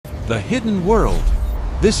The Hidden World.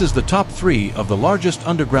 This is the top 3 of the largest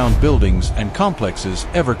underground buildings and complexes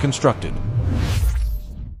ever constructed.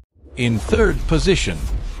 In 3rd position,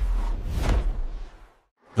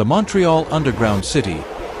 the Montreal Underground City,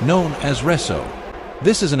 known as RESO.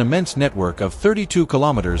 This is an immense network of 32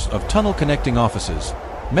 kilometers of tunnel connecting offices,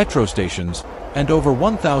 metro stations, and over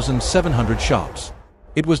 1,700 shops.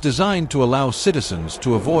 It was designed to allow citizens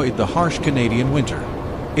to avoid the harsh Canadian winter.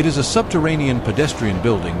 It is a subterranean pedestrian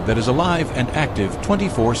building that is alive and active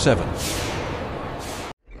 24/7.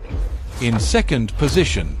 In 2nd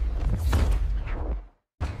position,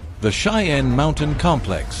 the Cheyenne Mountain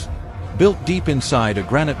Complex. Built deep inside a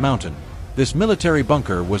granite mountain, this military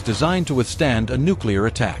bunker was designed to withstand a nuclear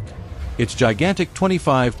attack. Its gigantic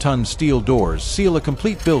 25-ton steel doors seal a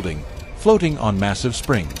complete building, floating on massive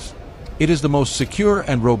springs. It is the most secure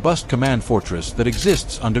and robust command fortress that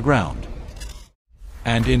exists underground.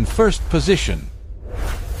 And in 1st position,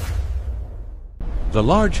 the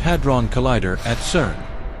Large Hadron Collider at CERN,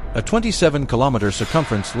 a 27-kilometer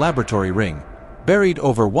circumference laboratory ring buried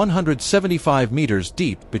over 175 meters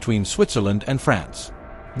deep between Switzerland and France.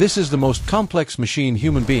 This is the most complex machine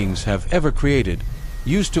human beings have ever created,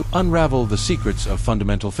 used to unravel the secrets of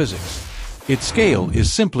fundamental physics. Its scale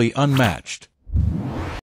is simply unmatched.